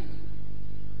hifz.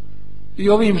 I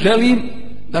ovim želim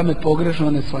da me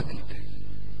pogrešno ne shvatite.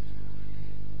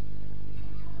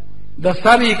 Da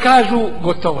stariji kažu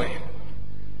gotovo je.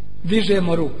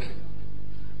 Dižemo ruke.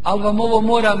 Ali vam ovo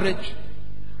moram reći.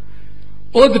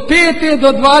 Od 5. do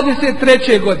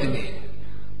 23. godine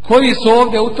koji su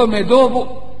ovdje u tome dobu,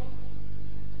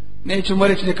 nećemo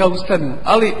reći neka ustanu,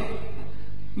 ali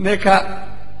neka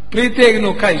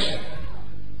pritegnu kaiš.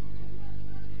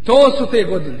 To su te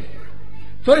godine.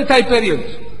 To je taj period.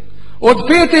 Od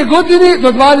 5. godine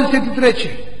do 23.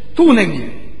 Tu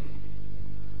negdje.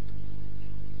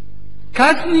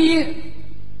 Kasnije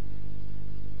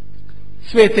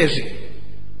sve teže.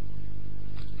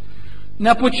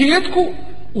 Na početku,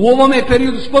 u ovome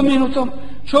periodu spomenutom,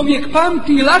 čovjek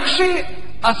pamti lakše,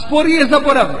 a sporije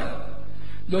zaboravlja.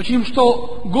 Doćim što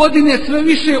godine sve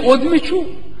više odmiču,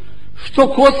 što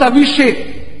kosa više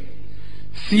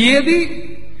sjedi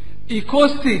i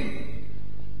kosti,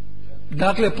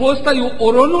 dakle, postaju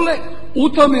oronule, u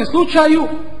tome slučaju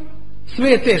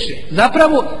sve teže.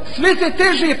 Zapravo, sve se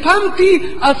teže pamti,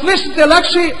 a sve se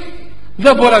lakše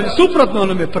zaboravlja. Suprotno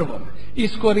onome prvom.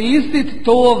 Iskoristiti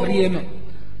to vrijeme.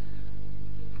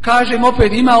 Kažem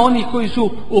opet, ima onih koji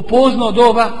su u pozno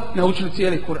doba naučili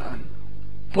cijeli Kur'an.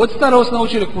 Pod starost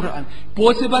naučili Kur'an.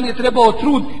 Poseban je trebao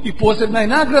trud i posebna je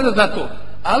nagrada za to.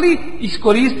 Ali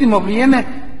iskoristimo vrijeme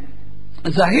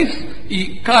za hifz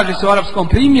i kaže se u arapskom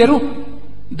primjeru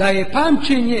da je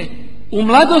pamćenje u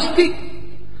mladosti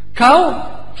kao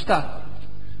šta?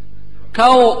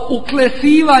 Kao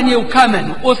uklesivanje u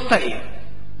kamenu, ostaje.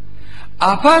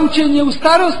 A pamćenje u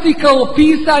starosti kao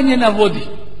pisanje na vodi.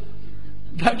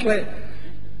 Dakle,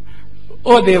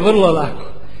 ode vrlo lako.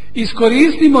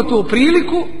 Iskoristimo tu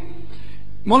priliku.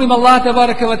 Molim Allah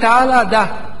tebareke ve taala da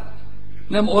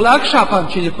nam olakša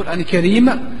pamćenje Kur'ana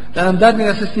Kerima, da nam dadne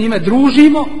da se s njime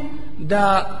družimo,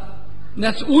 da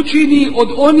nas učini od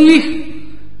onih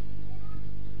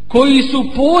koji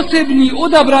su posebni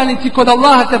odabranici kod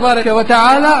Allaha tebareke ve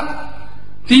taala,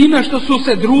 time što su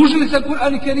se družili sa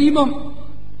Kur'anom Kerimom,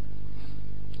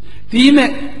 time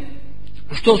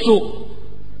što su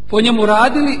po njemu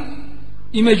radili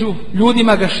i među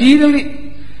ljudima ga širili,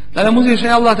 da nam uzvišeni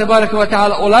Allah tebareke ve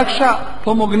taala olakša,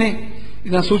 pomogne i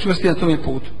da nas učvrsti na tome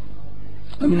putu.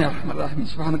 Amin.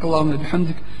 Subhanakallahumma wa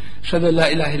bihamdik, ashhadu an la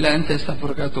ilaha illa anta,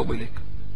 astaghfiruka wa atubu ilaik.